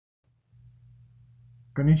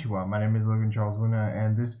Konnichiwa, my name is Logan Charles Luna,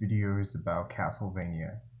 and this video is about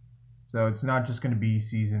Castlevania. So it's not just going to be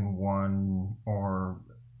Season 1 or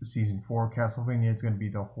Season 4 Castlevania, it's going to be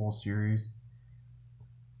the whole series.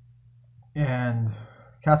 And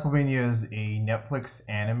Castlevania is a Netflix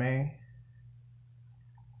anime.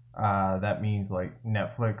 That means like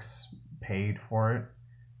Netflix paid for it,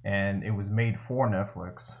 and it was made for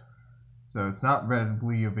Netflix. So it's not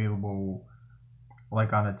readily available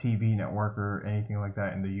like on a TV network or anything like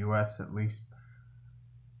that in the US at least.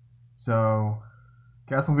 So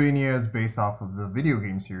Castlevania is based off of the video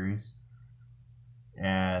game series,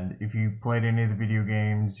 and if you played any of the video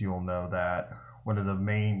games, you'll know that one of the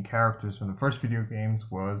main characters from the first video games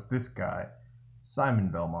was this guy,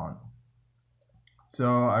 Simon Belmont.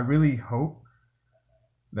 So I really hope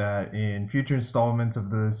that in future installments of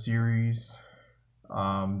the series,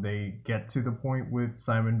 they get to the point with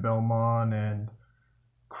Simon Belmont and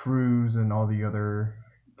Cruz and all the other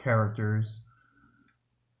characters.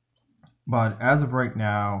 But as of right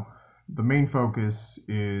now, the main focus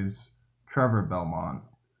is Trevor Belmont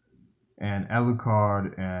and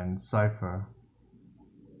Alucard and Cypher.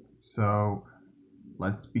 So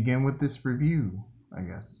let's begin with this review, I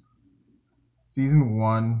guess. Season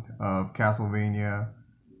 1 of Castlevania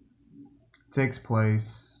takes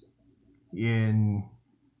place in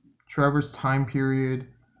Trevor's time period.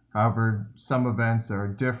 However, some events are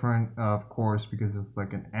different, of course, because it's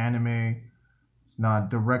like an anime. It's not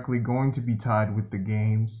directly going to be tied with the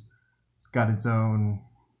games. It's got its own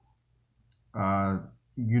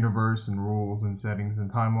universe and rules and settings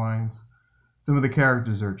and timelines. Some of the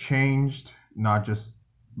characters are changed, not just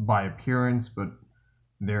by appearance, but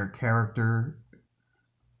their character.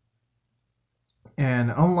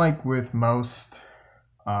 And unlike with most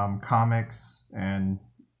comics, and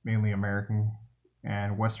mainly American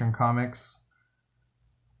and Western comics,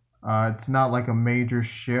 it's not like a major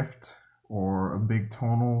shift or a big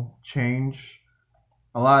tonal change.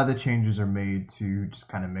 A lot of the changes are made to just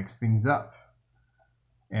kind of mix things up.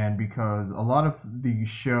 And because a lot of the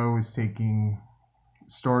show is taking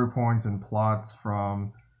story points and plots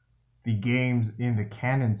from the games in the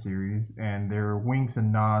canon series, and there are winks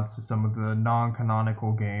and nods to some of the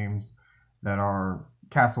non-canonical games that are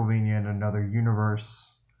Castlevania in another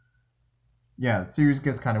universe. Yeah, the series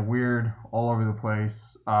gets kind of weird all over the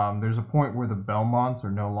place. There's a point where the Belmonts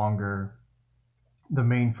are no longer the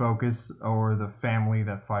main focus or the family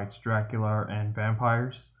that fights Dracula and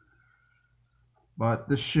vampires. But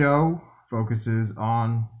the show focuses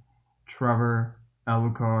on Trevor,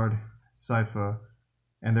 Alucard, Sypha,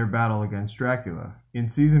 and their battle against Dracula. In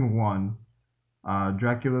season 1,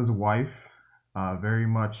 Dracula's wife, very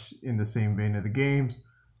much in the same vein of the games,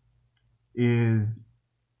 is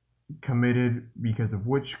committed because of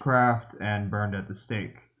witchcraft and burned at the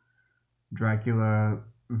stake. Dracula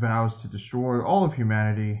vows to destroy all of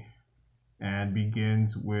humanity and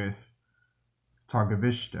begins with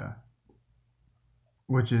Targovishta,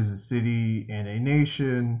 which is a city and a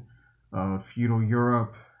nation of feudal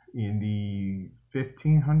Europe in the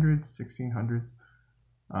 1500s, 1600s.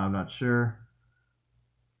 I'm not sure.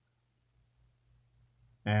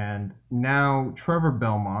 And now Trevor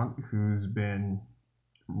Belmont, who's been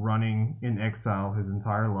running in exile his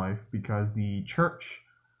entire life because the church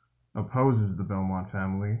opposes the Belmont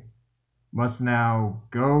family, must now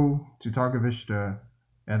go to Targovishta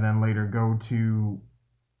and then later go to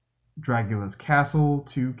Dracula's castle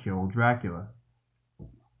to kill Dracula.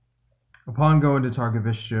 Upon going to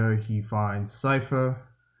Targovishta, he finds Sypha,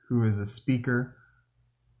 who is a speaker,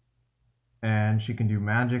 and she can do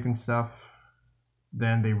magic and stuff.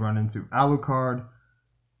 Then they run into Alucard.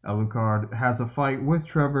 Alucard has a fight with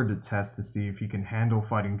Trevor to test to see if he can handle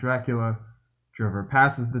fighting Dracula. Trevor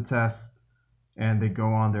passes the test, and they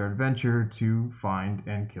go on their adventure to find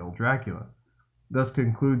and kill Dracula. Thus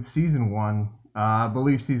concludes season 1. I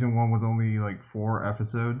believe season 1 was only like 4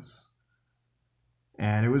 episodes,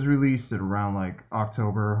 and it was released at around like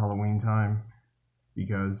October, Halloween time,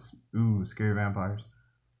 because, ooh, scary vampires.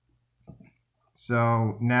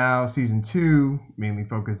 So now season 2 mainly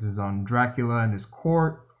focuses on Dracula and his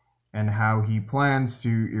court, and how he plans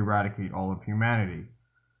to eradicate all of humanity.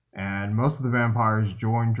 And most of the vampires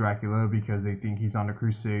join Dracula because they think he's on a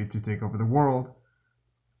crusade to take over the world.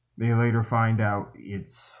 They later find out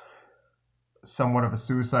it's somewhat of a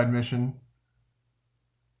suicide mission.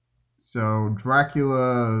 So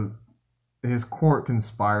Dracula, his court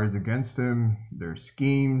conspires against him, their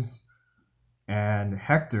schemes, and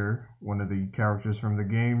Hector, one of the characters from the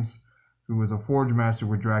games, who was a forge master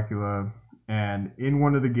with Dracula, and in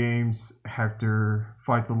one of the games, Hector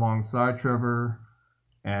fights alongside Trevor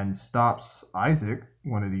and stops Isaac,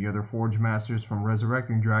 one of the other Forge Masters, from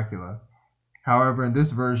resurrecting Dracula. However, in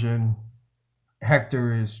this version,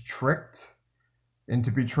 Hector is tricked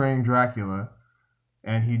into betraying Dracula,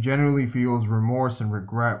 and he generally feels remorse and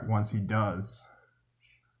regret once he does.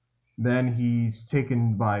 Then he's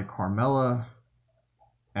taken by Carmela,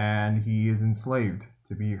 and he is enslaved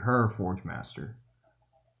to be her Forge Master.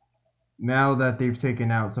 Now that they've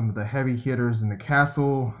taken out some of the heavy hitters in the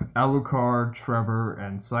castle, Alucard, Trevor,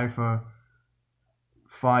 and Sypha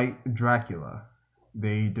fight Dracula.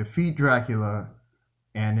 They defeat Dracula,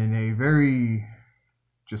 and in a very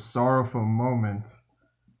just sorrowful moment,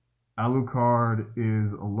 Alucard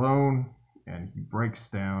is alone and he breaks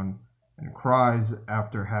down and cries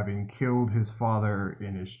after having killed his father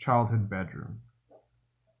in his childhood bedroom.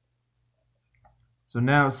 So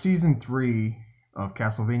now season 3 of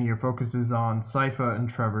Castlevania focuses on Sypha and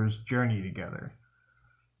Trevor's journey together.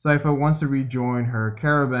 Sypha wants to rejoin her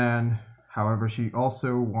caravan, however she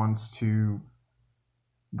also wants to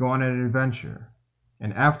go on an adventure.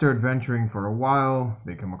 And after adventuring for a while,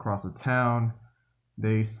 they come across a town.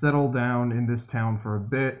 They settle down in this town for a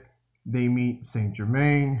bit. They meet Saint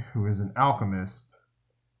Germain, who is an alchemist,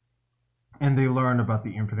 and they learn about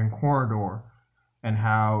the Infinite Corridor and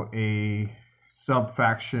how a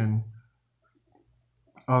sub-faction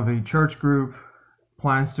of a church group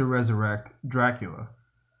plans to resurrect Dracula.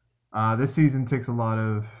 This season takes a lot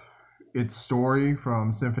of its story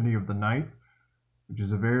from Symphony of the Night, which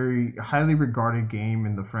is a very highly regarded game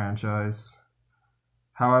in the franchise.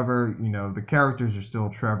 However, the characters are still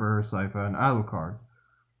Trevor, Sypha, and Alucard.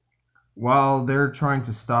 While they're trying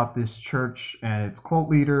to stop this church and its cult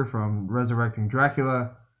leader from resurrecting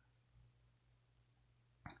Dracula,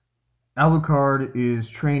 Alucard is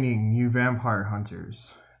training new vampire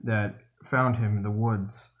hunters that found him in the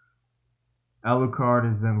woods. Alucard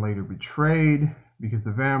is then later betrayed because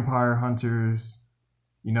the vampire hunters,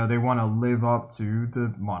 they want to live up to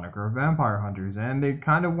the moniker of vampire hunters, and they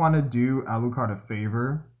kind of want to do Alucard a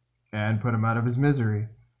favor and put him out of his misery.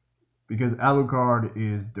 Because Alucard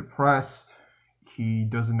is depressed, he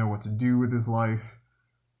doesn't know what to do with his life.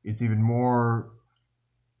 It's even more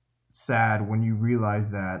sad when you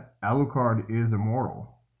realize that Alucard is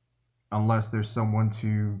immortal. Unless there's someone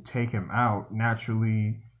to take him out,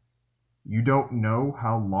 naturally, you don't know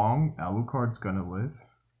how long Alucard's gonna live.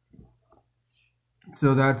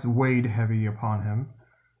 So that's weighed heavy upon him.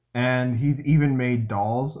 And he's even made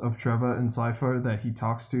dolls of Trevor and Sypha that he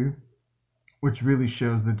talks to, which really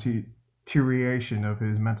shows the deterioration of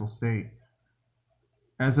his mental state.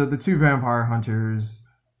 And so the two vampire hunters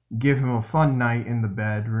give him a fun night in the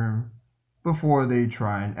bedroom before they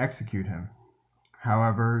try and execute him.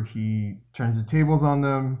 However, he turns the tables on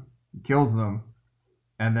them, kills them,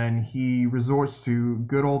 and then he resorts to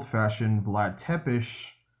good old-fashioned Vlad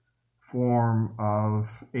Tepes form of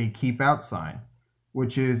a keep out sign,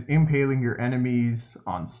 which is impaling your enemies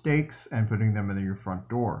on stakes and putting them in your front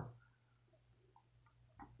door.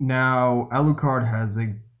 Now, Alucard has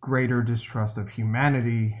a greater distrust of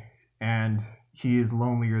humanity, and he is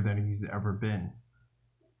lonelier than he's ever been.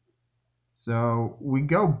 So we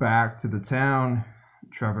go back to the town.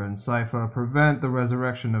 Trevor and Sypha prevent the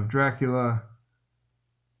resurrection of Dracula,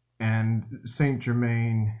 and Saint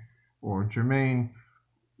Germain, or Germain,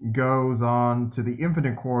 goes on to the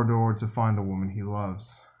Infinite Corridor to find the woman he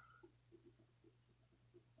loves.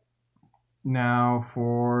 Now,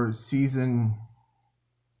 for season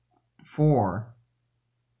 4,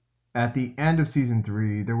 at the end of season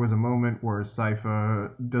 3, there was a moment where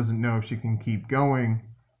Sypha doesn't know if she can keep going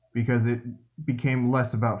because it became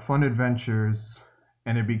less about fun adventures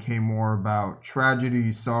and it became more about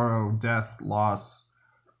tragedy, sorrow, death, loss.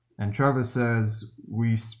 And Trevor says,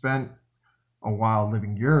 "We spent a while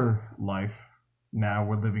living your life, now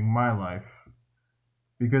we're living my life."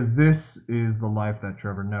 Because this is the life that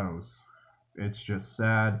Trevor knows. It's just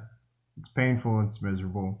sad, it's painful, it's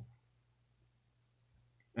miserable.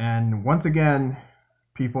 And once again,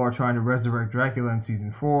 people are trying to resurrect Dracula in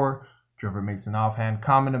season 4. Trevor makes an offhand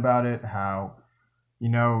comment about it, how,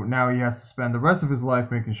 now he has to spend the rest of his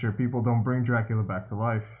life making sure people don't bring Dracula back to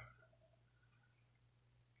life.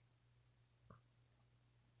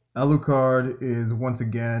 Alucard is once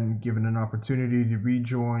again given an opportunity to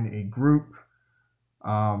rejoin a group.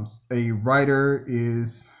 A writer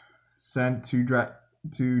is sent to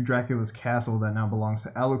Dracula's castle that now belongs to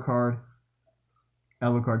Alucard.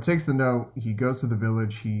 Alucard takes the note, he goes to the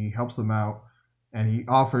village, he helps them out, and he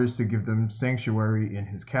offers to give them sanctuary in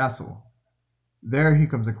his castle. There he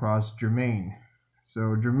comes across Germain.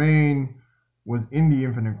 So Germain was in the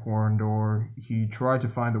Infinite Corridor. He tried to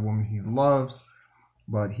find the woman he loves,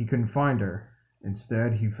 but he couldn't find her.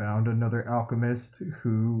 Instead, he found another alchemist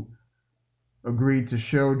who agreed to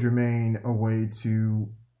show Germain a way to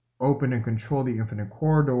open and control the infinite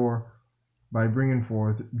corridor by bringing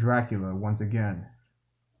forth Dracula once again.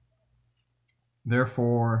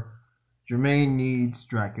 Therefore, Germain needs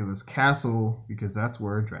Dracula's castle, because that's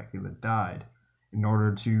where Dracula died, in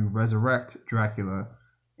order to resurrect Dracula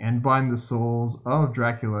and bind the souls of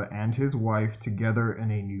Dracula and his wife together in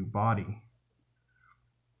a new body.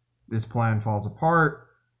 This plan falls apart,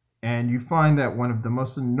 and you find that one of the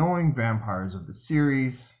most annoying vampires of the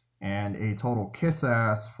series, and a total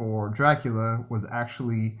kiss-ass for Dracula, was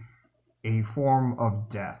actually a form of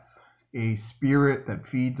death, a spirit that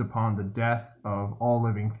feeds upon the death of all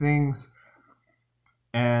living things,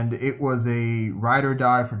 and it was a ride or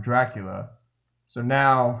die for Dracula. So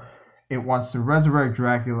now it wants to resurrect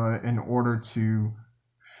Dracula in order to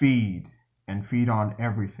feed on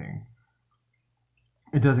everything.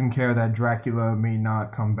 It doesn't care that Dracula may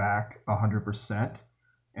not come back 100%,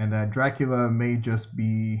 and that Dracula may just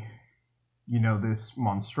be, this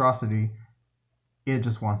monstrosity. It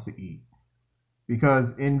just wants to eat.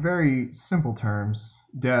 Because in very simple terms,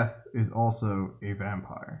 death is also a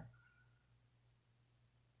vampire.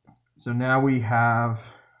 So now we have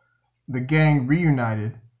the gang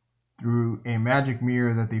reunited through a magic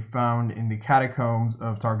mirror that they found in the catacombs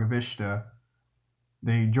of Targovishta.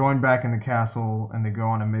 They join back in the castle and they go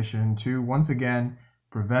on a mission to once again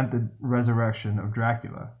prevent the resurrection of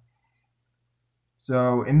Dracula.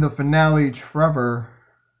 So in the finale, Trevor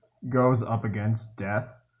goes up against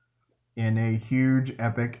Death in a huge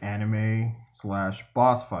epic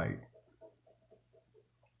anime/boss fight.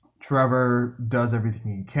 Trevor does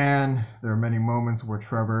everything he can. There are many moments where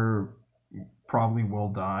Trevor probably will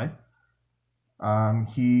die.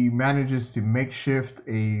 He manages to makeshift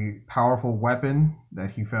a powerful weapon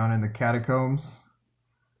that he found in the catacombs.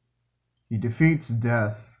 He defeats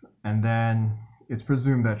Death, and then it's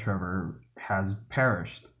presumed that Trevor has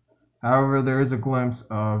perished. However, there is a glimpse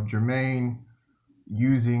of Germain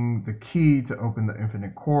using the key to open the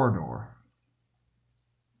infinite corridor.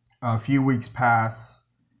 A few weeks pass.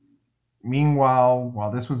 Meanwhile, while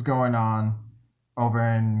this was going on, over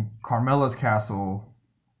in Carmela's castle,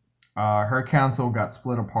 her council got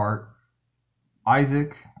split apart.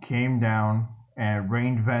 Isaac came down and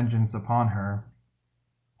rained vengeance upon her.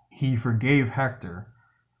 He forgave Hector.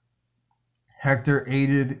 Hector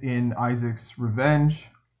aided in Isaac's revenge,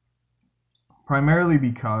 primarily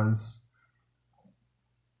because,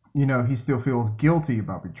 he still feels guilty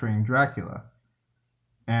about betraying Dracula.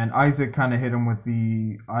 And Isaac kind of hit him with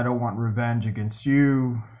the, I don't want revenge against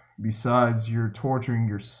you. Besides, you're torturing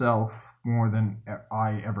yourself more than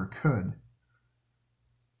I ever could.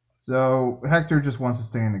 So Hector just wants to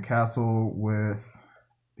stay in the castle with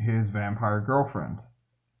his vampire girlfriend.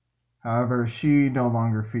 However, she no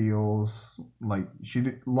longer feels like she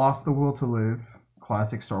lost the will to live,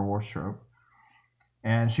 classic Star Wars trope,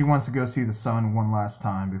 and she wants to go see the sun one last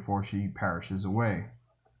time before she perishes away.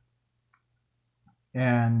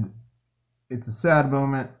 And it's a sad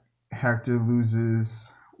moment. Hector loses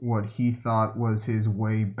what he thought was his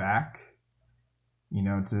way back,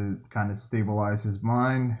 to kind of stabilize his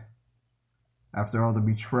mind after all the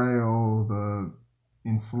betrayal, the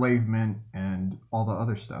enslavement, and all the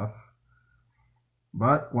other stuff.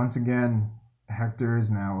 But once again, Hector is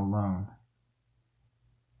now alone.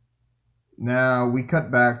 Now we cut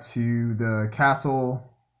back to the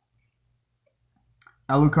castle.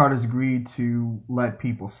 Alucard has agreed to let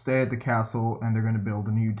people stay at the castle, and they're going to build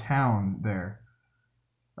a new town there.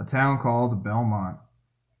 A town called Belmont.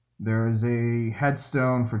 There is a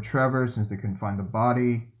headstone for Trevor since they couldn't find the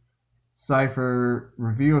body. Cypher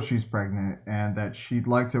reveals she's pregnant and that she'd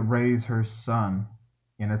like to raise her son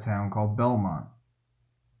in a town called Belmont.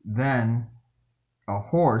 Then a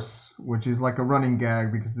horse, which is like a running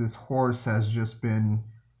gag because this horse has just been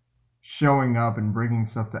showing up and bringing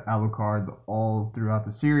stuff to Alucard all throughout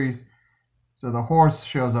the series. So the horse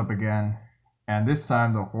shows up again, and this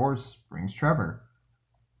time the horse brings Trevor.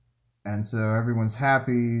 And so everyone's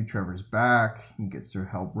happy, Trevor's back, he gets to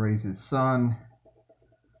help raise his son.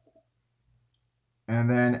 And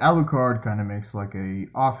then Alucard kind of makes like a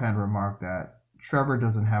offhand remark that Trevor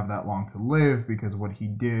doesn't have that long to live because what he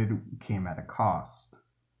did came at a cost.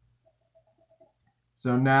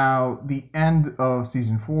 So now the end of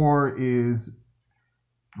season 4 is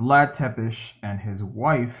Vlad Tepes and his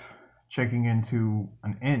wife checking into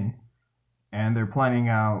an inn, and they're planning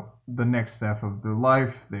out the next step of their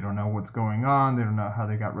life. They don't know what's going on, they don't know how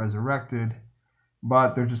they got resurrected,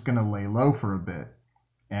 but they're just going to lay low for a bit.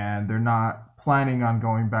 And they're not planning on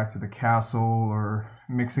going back to the castle or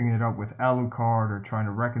mixing it up with Alucard or trying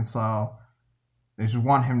to reconcile. They just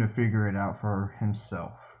want him to figure it out for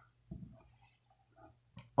himself.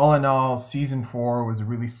 All in all, season 4 was a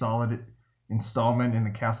really solid installment in the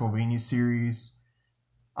Castlevania series.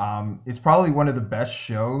 It's probably one of the best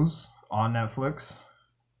shows on Netflix.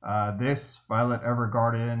 This, Violet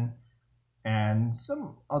Evergarden, and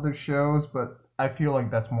some other shows, but I feel like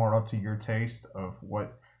that's more up to your taste of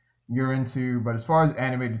what you're into. But as far as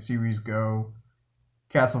animated series go,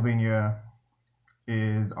 Castlevania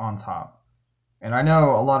is on top. And I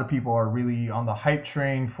know a lot of people are really on the hype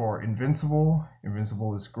train for Invincible.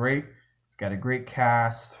 Invincible is great. It's got a great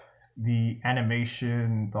cast. The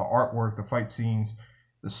animation, the artwork, the fight scenes,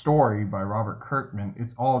 the story by Robert Kirkman,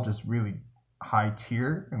 it's all just really high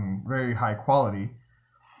tier and very high quality.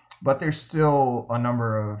 But there's still a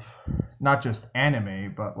number of, not just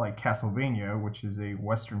anime, but like Castlevania, which is a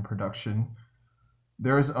Western production.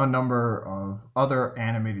 There's a number of other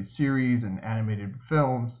animated series and animated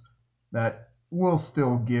films that will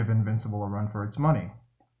still give Invincible a run for its money.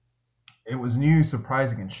 It was new,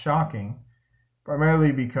 surprising, and shocking,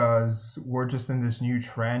 primarily because we're just in this new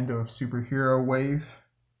trend of superhero wave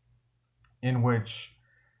in which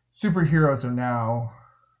superheroes are now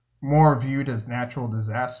more viewed as natural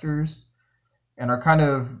disasters and are kind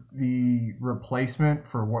of the replacement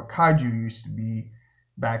for what kaiju used to be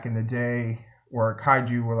back in the day, where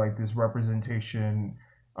kaiju were like this representation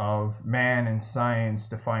of man and science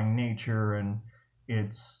defying nature, and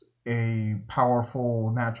it's a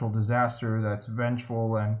powerful natural disaster that's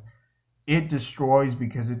vengeful and it destroys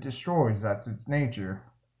because it destroys. That's its nature.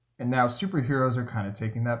 And now superheroes are kind of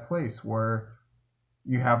taking that place where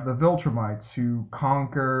you have the Viltrumites who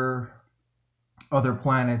conquer other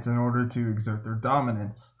planets in order to exert their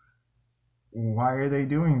dominance. Why are they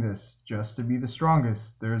doing this? Just to be the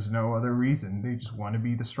strongest. There's no other reason. They just want to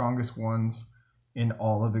be the strongest ones in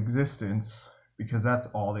all of existence because that's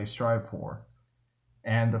all they strive for.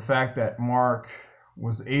 And the fact that Mark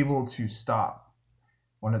was able to stop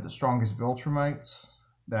one of the strongest Viltrumites,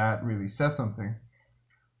 that really says something,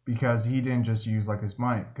 because he didn't just use like his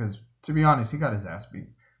might, because to be honest, he got his ass beat.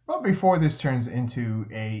 But before this turns into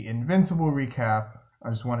a Invincible recap, I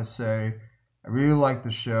just want to say I really like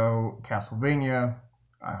the show Castlevania.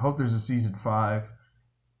 I hope there's a season 5.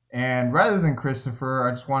 And rather than Christopher,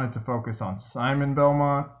 I just wanted to focus on Simon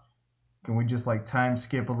Belmont. Can we just like time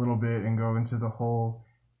skip a little bit and go into the whole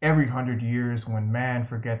every 100 years when man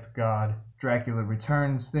forgets God, Dracula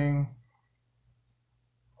returns thing?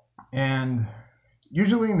 And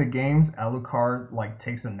usually in the games, Alucard like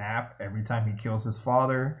takes a nap every time he kills his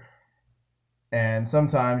father. And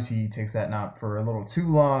sometimes he takes that nap for a little too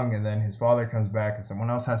long, and then his father comes back and someone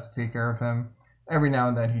else has to take care of him. Every now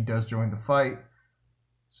and then he does join the fight.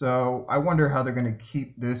 So I wonder how they're going to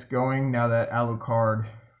keep this going now that Alucard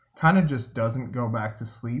kind of just doesn't go back to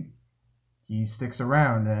sleep. He sticks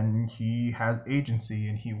around and he has agency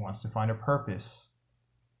and he wants to find a purpose.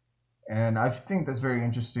 And I think that's very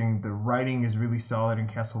interesting. The writing is really solid in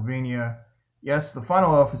Castlevania. Yes, the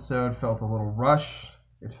final episode felt a little rushed.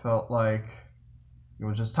 It felt like it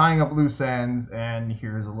was just tying up loose ends, and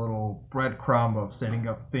here's a little breadcrumb of setting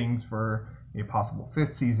up things for a possible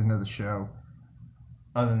 5th season of the show.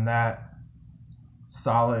 Other than that,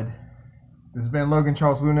 solid. This has been Logan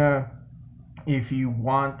Charles Luna. If you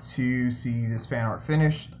want to see this fan art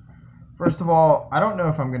finished, first of all, I don't know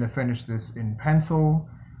if I'm going to finish this in pencil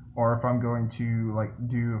or if I'm going to like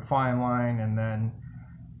do a fine line and then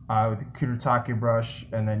with a Kuretake brush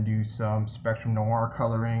and then do some Spectrum Noir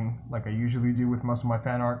coloring like I usually do with most of my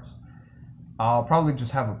fan arts. I'll probably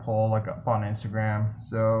just have a poll like up on Instagram.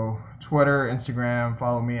 So Twitter, Instagram,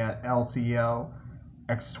 follow me at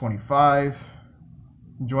LCLX25.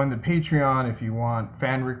 Join the Patreon if you want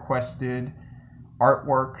fan requested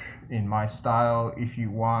artwork in my style, if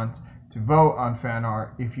you want to vote on fan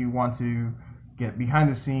art, if you want to get behind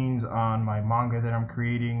the scenes on my manga that I'm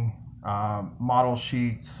creating, model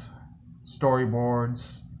sheets,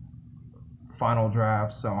 storyboards, final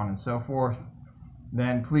drafts, so on and so forth,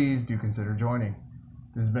 then please do consider joining.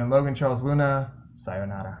 This has been Logan Charles Luna.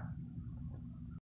 Sayonara.